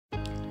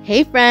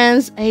Hey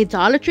friends, a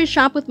Dollar Tree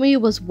shop with me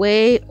was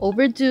way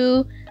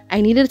overdue. I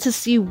needed to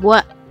see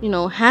what,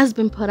 has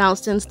been put out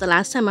since the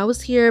last time I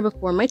was here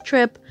before my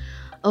trip.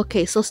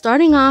 Okay, so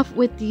starting off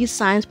with these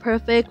signs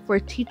perfect for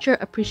Teacher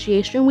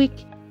Appreciation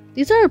Week.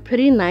 These are a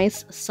pretty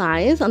nice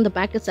size. On the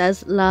back it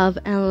says love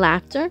and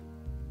laughter.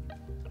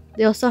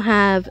 They also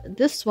have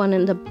this one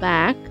in the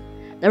back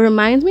that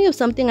reminds me of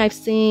something I've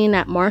seen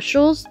at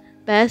Marshall's.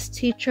 Best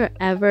teacher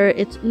ever.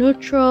 It's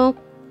neutral.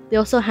 They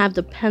also have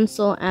the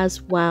pencil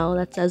as well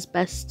that says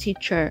best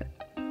teacher.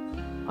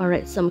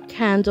 Alright, some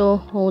candle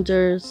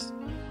holders.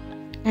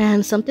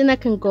 And something that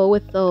can go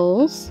with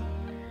those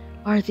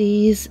are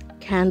these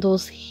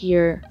candles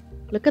here.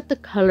 Look at the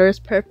colors,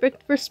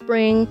 perfect for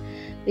spring.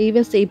 They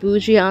even say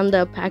bougie on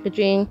the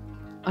packaging.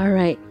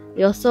 Alright,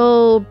 they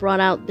also brought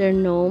out their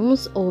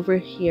gnomes over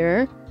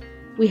here.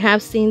 We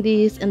have seen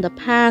these in the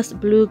past,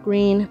 blue,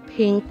 green,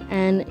 pink,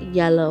 and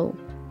yellow.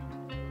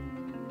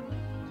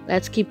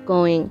 Let's keep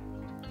going.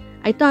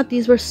 I thought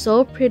these were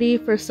so pretty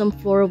for some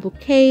floral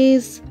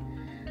bouquets.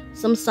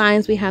 Some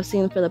signs we have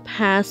seen for the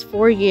past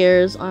 4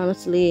 years,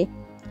 honestly.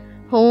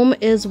 Home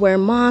is where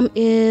mom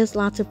is.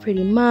 Lots of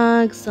pretty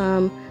mugs,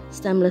 some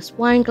stemless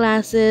wine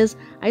glasses.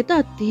 I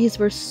thought these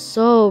were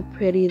so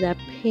pretty. That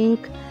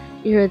pink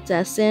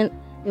iridescent.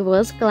 It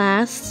was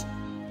glass.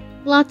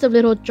 Lots of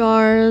little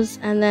jars.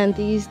 And then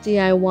these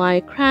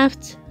DIY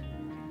craft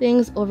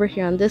things over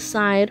here on this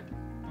side.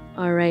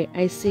 Alright,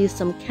 I see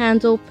some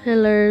candle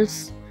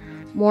pillars.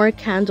 More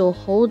candle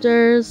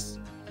holders.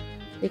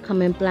 They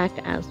come in black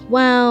as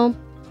well.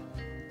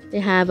 They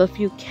have a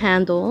few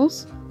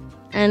candles.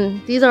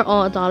 And these are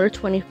all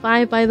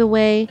 $1.25 by the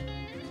way.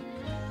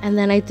 And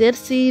then I did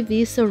see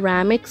these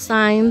ceramic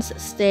signs,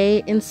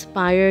 stay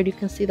inspired. You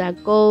can see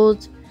that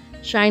gold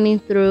shining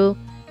through.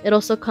 It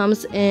also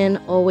comes in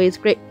always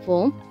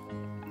grateful.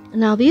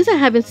 Now these I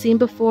haven't seen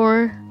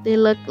before. They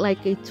look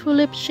like a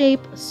tulip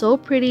shape. So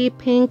pretty,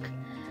 pink,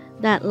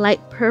 that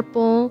light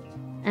purple,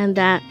 and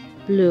that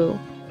blue.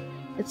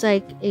 It's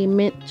like a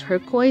mint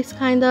turquoise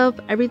kind of.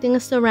 Everything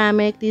is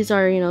ceramic. These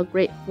are,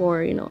 great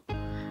for,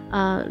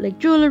 like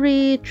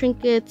jewelry,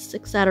 trinkets,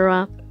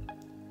 etc.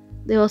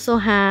 They also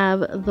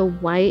have the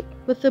white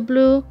with the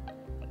blue,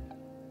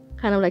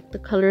 kind of like the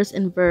colors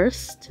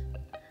inversed.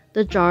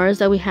 The jars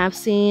that we have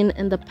seen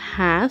in the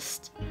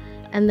past.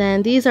 And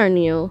then these are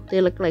new.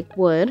 They look like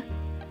wood.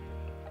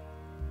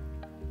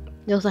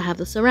 They also have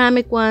the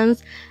ceramic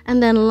ones.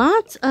 And then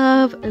lots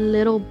of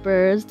little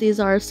birds. These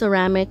are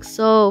ceramic.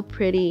 So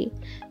pretty.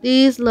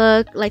 These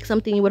look like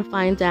something you would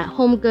find at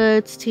Home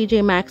Goods,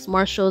 TJ Maxx,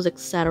 Marshalls,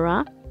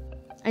 etc.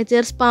 I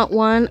did spot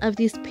one of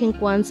these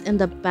pink ones in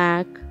the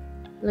back.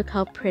 Look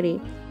how pretty.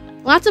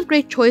 Lots of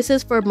great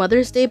choices for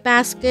Mother's Day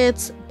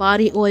baskets,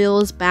 body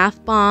oils,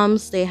 bath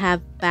bombs. They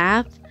have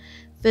bath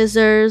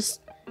fizzers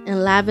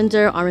in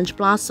lavender, orange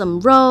blossom,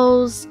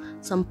 rose,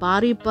 some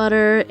body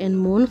butter in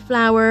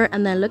moonflower,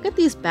 and then look at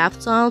these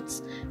bath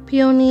salts: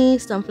 peony,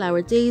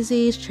 sunflower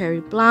daisies, cherry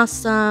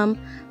blossom,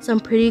 some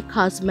pretty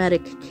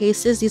cosmetic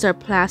cases. These are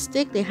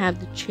plastic. They have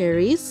the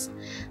cherries.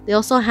 They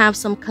also have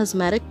some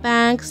cosmetic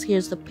bags.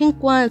 Here's the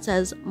pink one. It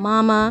says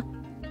mama.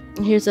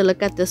 And here's a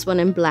look at this one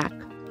in black.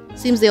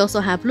 Seems they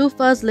also have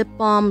loofahs, lip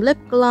balm, lip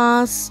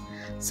gloss,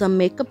 some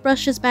makeup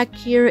brushes back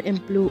here in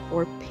blue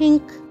or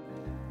pink,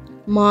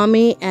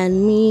 mommy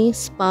and me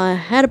spa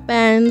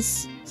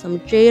headbands, some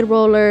jade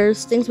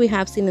rollers, things we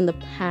have seen in the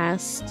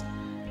past.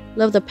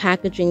 Love the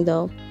packaging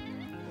though.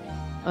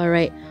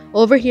 Alright,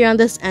 over here on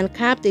this end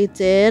cap, they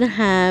did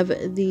have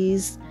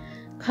these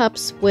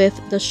cups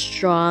with the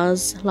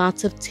straws,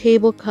 lots of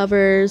table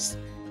covers.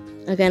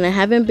 Again, I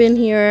haven't been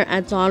here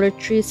at Dollar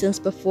Tree since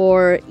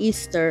before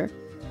Easter,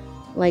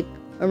 like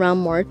around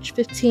March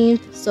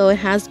 15th, so it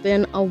has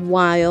been a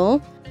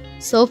while.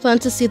 So fun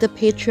to see the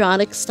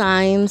patriotic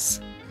signs.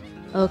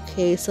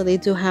 Okay, so they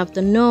do have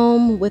the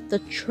gnome with the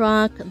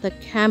truck, the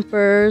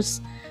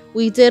campers.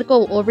 We did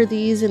go over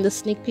these in the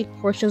sneak peek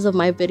portions of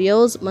my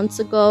videos months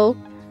ago.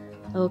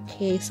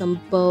 Okay,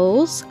 some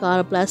bows.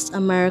 God bless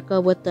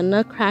America with the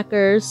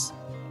nutcrackers.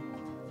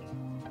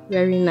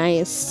 Very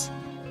nice.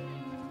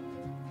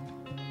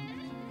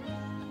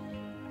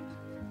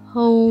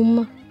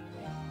 Home.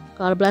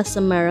 God bless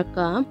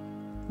America.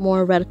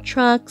 More red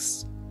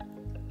trucks.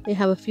 They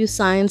have a few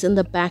signs in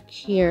the back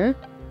here.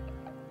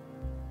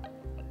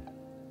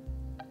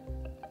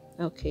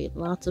 Okay,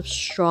 lots of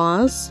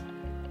straws.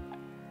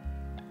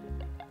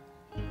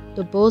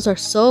 The bows are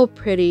so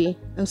pretty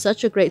and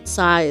such a great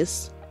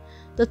size.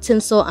 The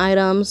tinsel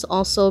items,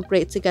 also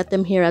great to get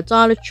them here at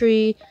Dollar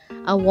Tree.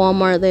 At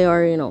Walmart, they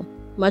are,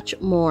 much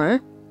more.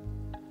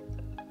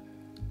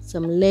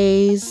 Some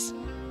lays.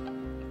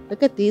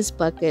 Look at these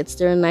buckets.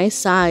 They're a nice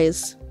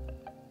size.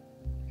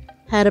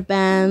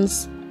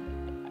 Headbands.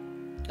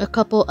 A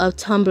couple of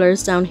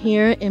tumblers down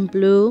here in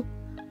blue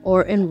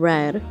or in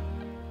red.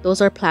 Those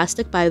are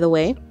plastic, by the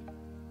way.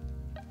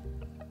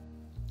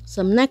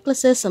 Some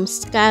necklaces, some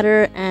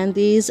scatter, and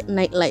these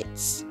night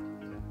lights.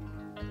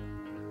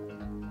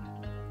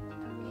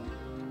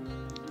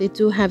 They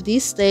do have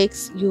these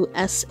stakes,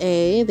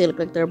 USA. They look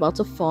like they're about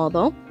to fall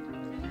though.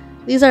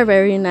 These are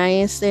very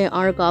nice. They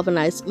are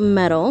galvanized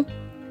metal.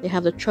 They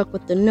have the truck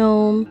with the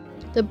gnome.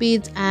 The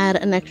beads add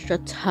an extra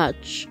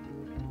touch.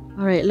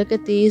 Alright, look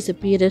at these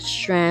beaded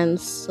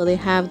strands. So they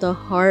have the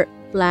heart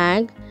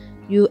flag,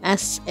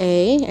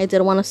 USA. I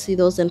did want to see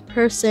those in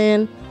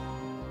person.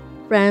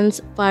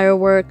 Friends,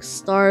 fireworks,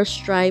 stars,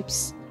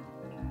 stripes.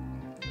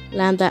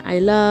 Land that I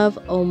love,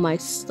 oh my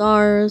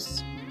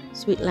stars.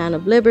 Sweet land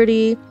of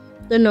liberty.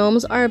 The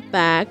gnomes are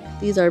back.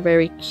 These are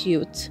very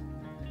cute.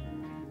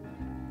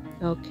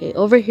 Okay,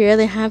 over here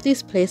they have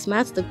these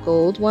placemats, the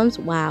gold ones.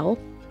 Wow.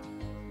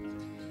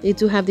 They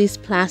do have these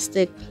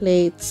plastic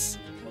plates.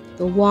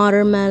 The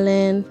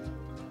watermelon.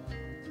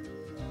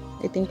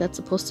 I think that's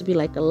supposed to be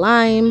like a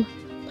lime.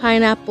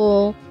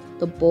 Pineapple.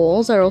 The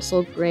bowls are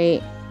also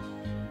great.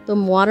 The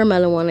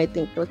watermelon one I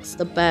think looks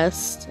the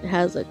best. It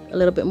has like a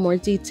little bit more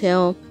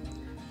detail.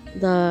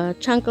 The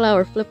chancla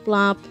or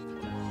flip-flop.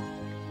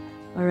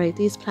 Alright,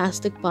 these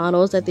plastic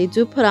bottles that they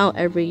do put out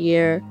every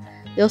year.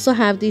 They also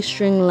have these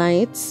string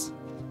lights.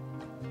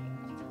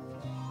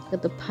 Look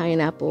at the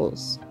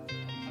pineapples.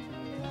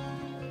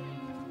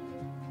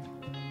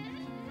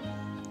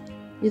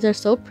 These are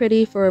so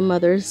pretty for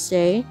Mother's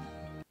Day.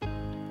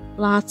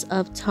 Lots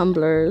of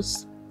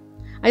tumblers.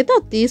 I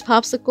thought these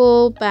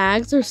popsicle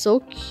bags are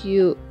so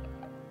cute.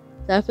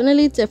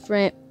 Definitely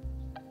different.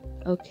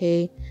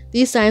 Okay,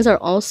 these signs are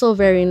also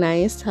very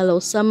nice. Hello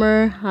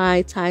summer,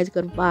 high tide,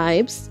 good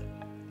vibes.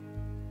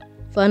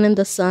 Fun in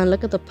the sun.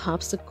 Look at the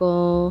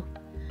popsicle.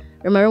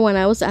 Remember when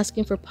I was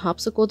asking for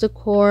popsicle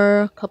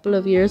decor a couple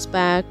of years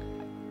back?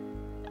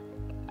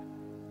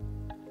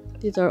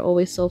 These are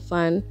always so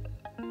fun.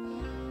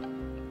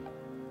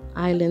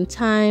 Island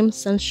time,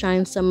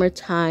 sunshine,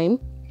 summertime.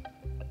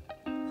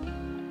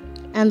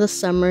 And the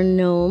summer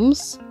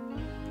gnomes.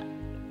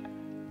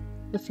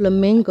 The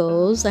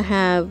flamingos. I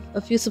have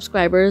a few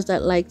subscribers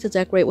that like to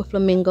decorate with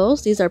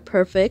flamingos. These are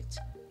perfect.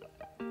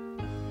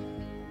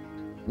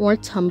 More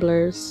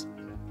tumblers.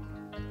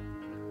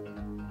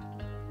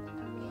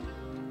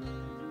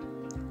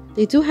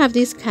 They do have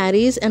these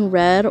caddies in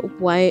red,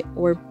 white,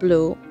 or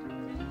blue.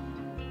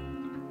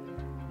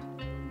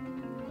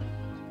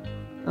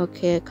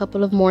 Okay, a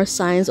couple of more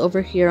signs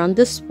over here on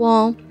this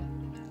wall.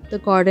 The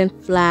garden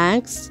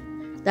flags.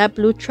 That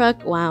blue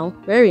truck, wow,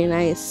 very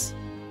nice.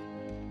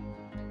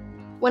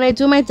 When I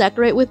do my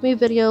decorate with me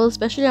videos,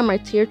 especially on my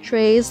tier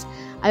trays,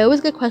 I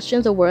always get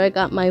questions of where I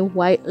got my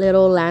white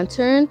little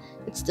lantern.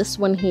 It's this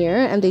one here,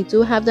 and they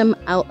do have them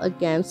out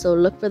again, so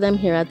look for them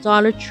here at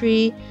Dollar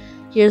Tree.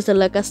 Here's a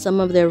look at some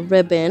of their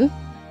ribbon.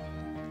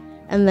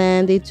 And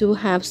then they do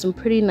have some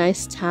pretty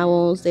nice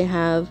towels. They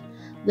have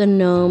the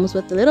gnomes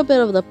with a little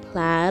bit of the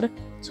plaid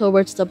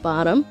towards the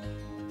bottom.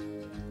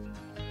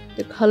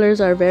 The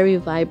colors are very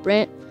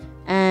vibrant.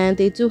 And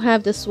they do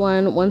have this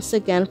one once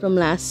again from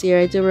last year.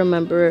 I do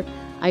remember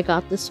I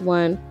got this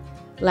one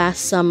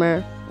last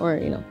summer, or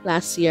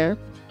last year.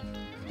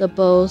 The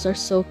bows are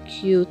so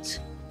cute.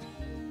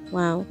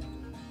 Wow.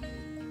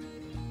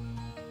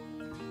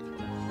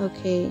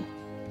 Okay.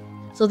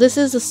 So this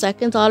is the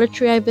second Dollar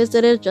Tree I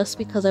visited just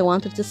because I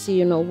wanted to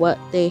see, what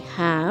they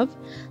have.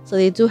 So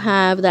they do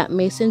have that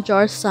mason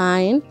jar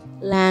sign,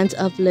 Land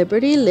of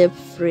Liberty, live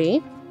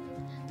free.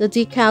 The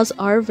decals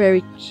are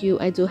very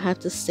cute, I do have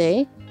to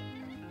say.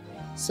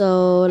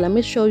 So let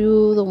me show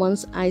you the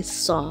ones I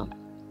saw.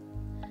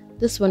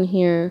 This one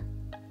here,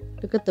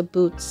 look at the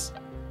boots.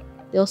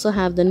 They also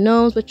have the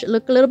gnomes, which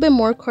look a little bit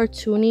more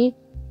cartoony.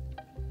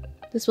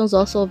 This one's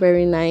also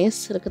very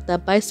nice. Look at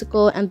that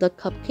bicycle and the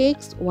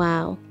cupcakes.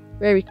 Wow,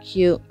 very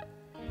cute.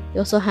 They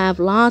also have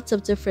lots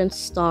of different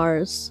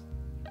stars.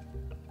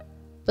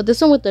 But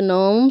this one with the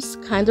gnomes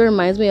kind of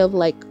reminds me of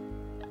like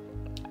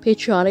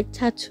patriotic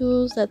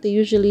tattoos that they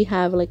usually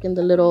have like in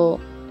the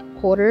little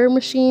quarter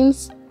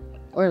machines,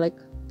 or like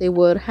they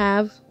would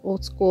have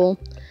old school.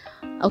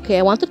 Okay,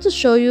 I wanted to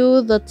show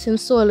you the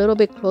tinsel a little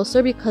bit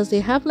closer because they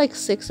have like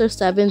 6 or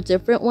 7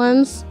 different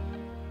ones.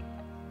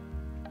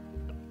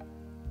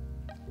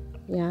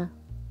 Yeah,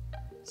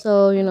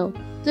 so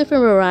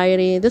different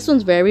variety. This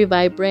one's very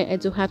vibrant, I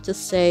do have to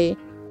say.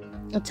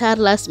 A tad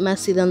less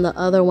messy than the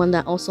other one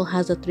that also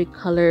has the 3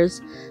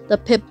 colors. The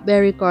pip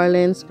berry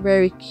garlands,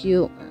 very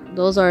cute.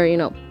 Those are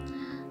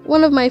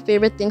one of my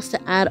favorite things to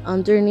add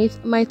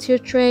underneath my tier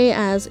tray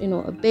as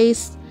a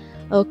base.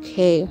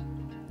 Okay,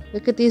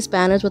 look at these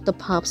banners with the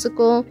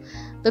popsicle.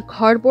 The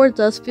cardboard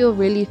does feel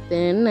really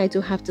thin, I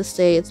do have to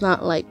say. It's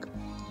not like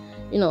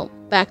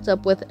backed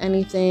up with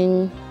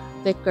anything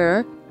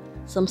thicker.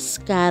 Some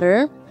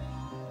scatter,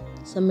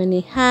 some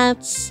mini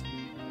hats.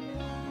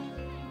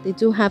 They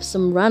do have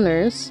some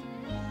runners.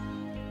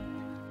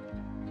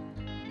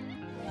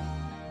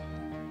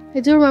 I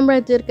do remember I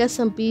did get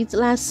some beads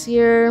last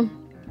year,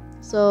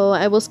 so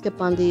I will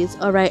skip on these.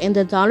 Alright, in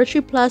the Dollar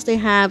Tree Plus they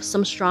have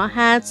some straw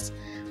hats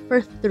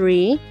for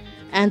 $3,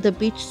 and the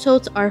beach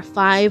totes are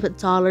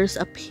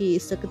 $5 a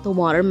piece. Look at the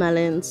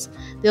watermelons.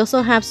 They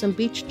also have some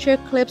beach chair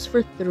clips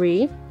for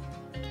 $3.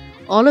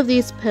 All of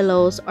these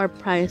pillows are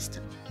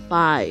priced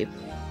 $5.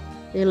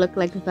 They look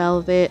like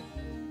velvet.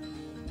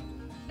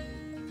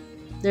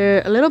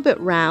 They're a little bit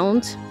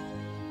round.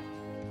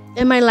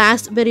 In my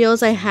last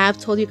videos, I have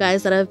told you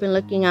guys that I've been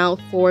looking out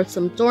for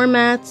some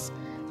doormats,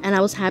 and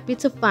I was happy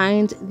to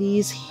find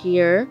these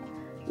here.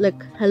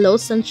 Look, Hello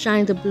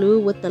Sunshine, the blue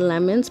with the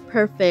lemons,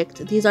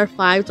 perfect. These are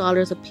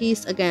 $5 a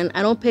piece. Again,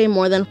 I don't pay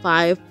more than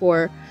 $5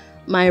 for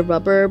my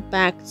rubber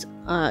backed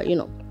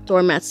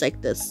doormats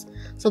like this.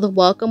 So the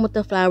welcome with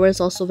the flower is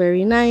also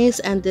very nice,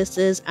 and this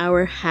is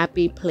our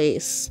happy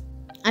place.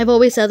 I've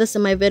always said this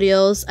in my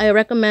videos. I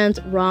recommend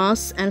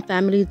Ross and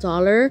Family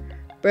Dollar,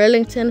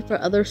 Burlington for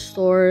other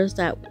stores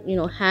that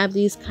have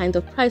these kinds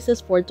of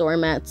prices for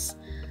doormats.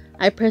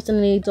 I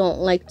personally don't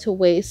like to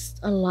waste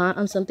a lot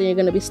on something you're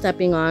going to be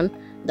stepping on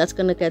that's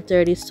going to get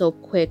dirty so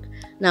quick.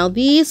 Now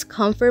these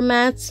comfort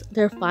mats,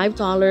 they're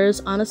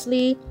 $5.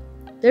 Honestly,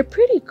 they're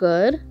pretty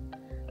good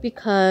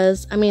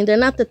because I mean they're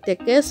not the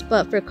thickest,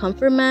 but for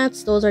comfort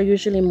mats those are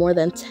usually more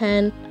than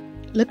 10.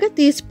 Look at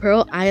these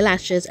pearl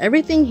eyelashes.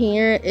 Everything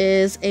here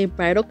is a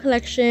bridal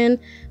collection.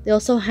 They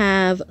also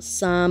have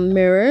some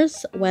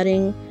mirrors,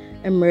 wedding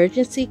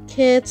emergency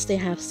kits. They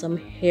have some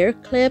hair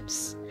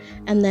clips,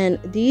 and then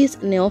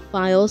these nail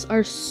files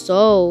are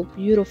so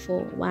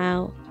beautiful.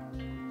 Wow,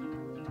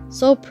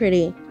 so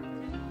pretty.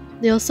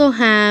 They also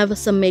have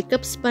some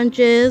makeup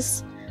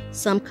sponges,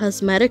 some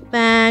cosmetic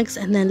bags,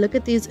 and then look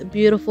at these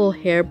beautiful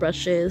hair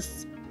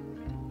brushes.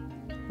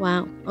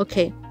 Wow.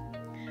 Okay,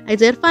 I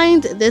did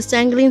find this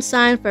dangling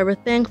sign: forever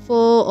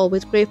thankful,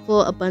 always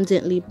grateful,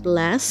 abundantly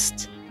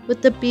blessed,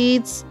 with the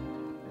beads.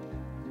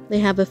 They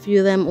have a few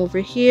of them over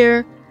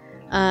here.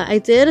 I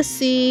did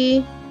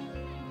see,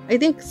 I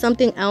think,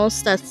 something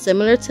else that's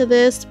similar to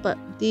this, but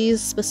these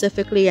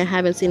specifically I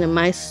haven't seen in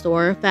my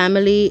store.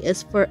 Family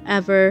is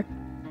forever.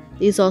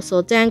 These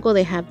also dangle.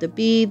 They have the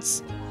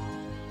beads.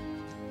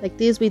 Like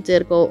these we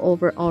did go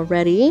over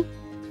already.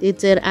 They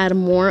did add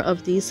more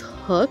of these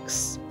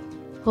hooks.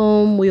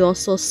 Home we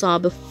also saw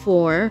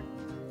before.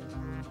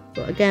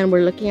 So again,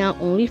 we're looking out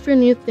only for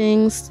new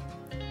things.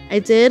 I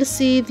did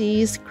see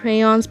these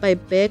crayons by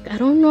Bic. I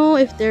don't know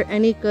if they're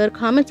any good.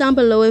 Comment down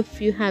below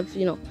if you have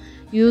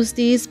used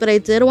these, but I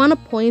did want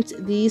to point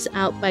these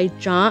out by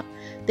Jot.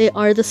 They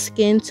are the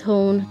skin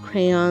tone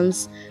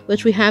crayons,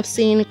 which we have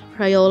seen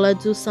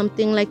Crayola do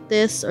something like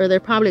this, or they're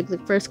probably the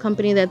first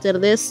company that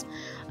did this.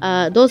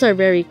 Those are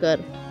very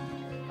good.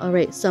 All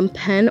right, some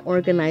pen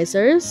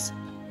organizers.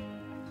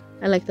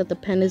 I like that the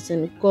pen is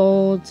in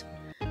gold.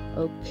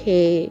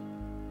 Okay.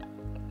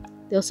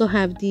 They also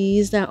have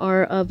these that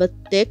are of a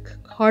thick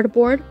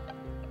cardboard.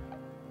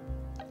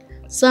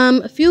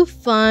 A few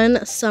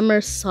fun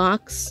summer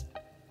socks.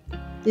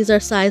 These are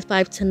size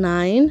 5 to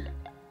 9.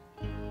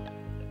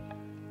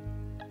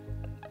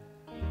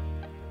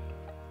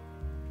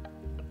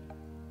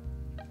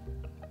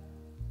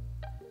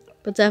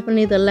 But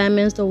definitely the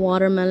lemons, the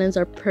watermelons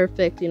are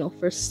perfect,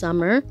 for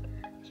summer.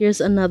 Here's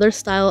another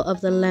style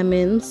of the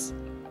lemons.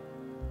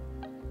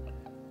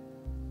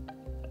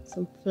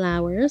 Some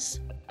flowers.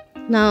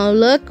 Now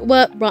look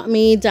what brought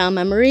me down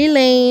memory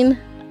lane.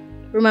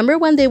 Remember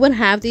when they would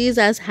have these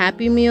as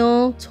Happy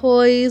Meal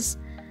toys?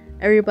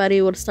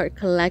 Everybody would start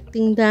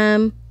collecting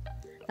them.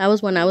 That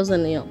was when I was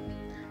in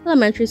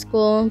elementary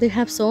school. They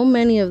have so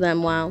many of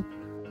them. Wow.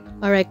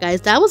 Alright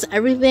guys, that was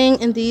everything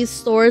in these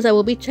stores. I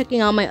will be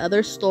checking out my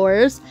other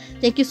stores.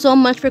 Thank you so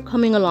much for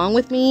coming along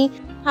with me.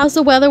 How's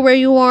the weather where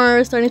you are?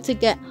 It's starting to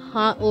get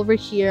hot over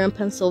here in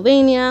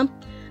Pennsylvania.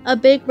 A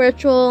big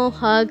virtual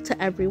hug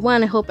to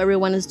everyone. I hope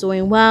everyone is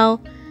doing well.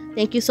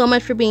 Thank you so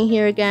much for being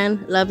here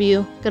again. Love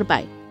you.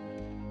 Goodbye.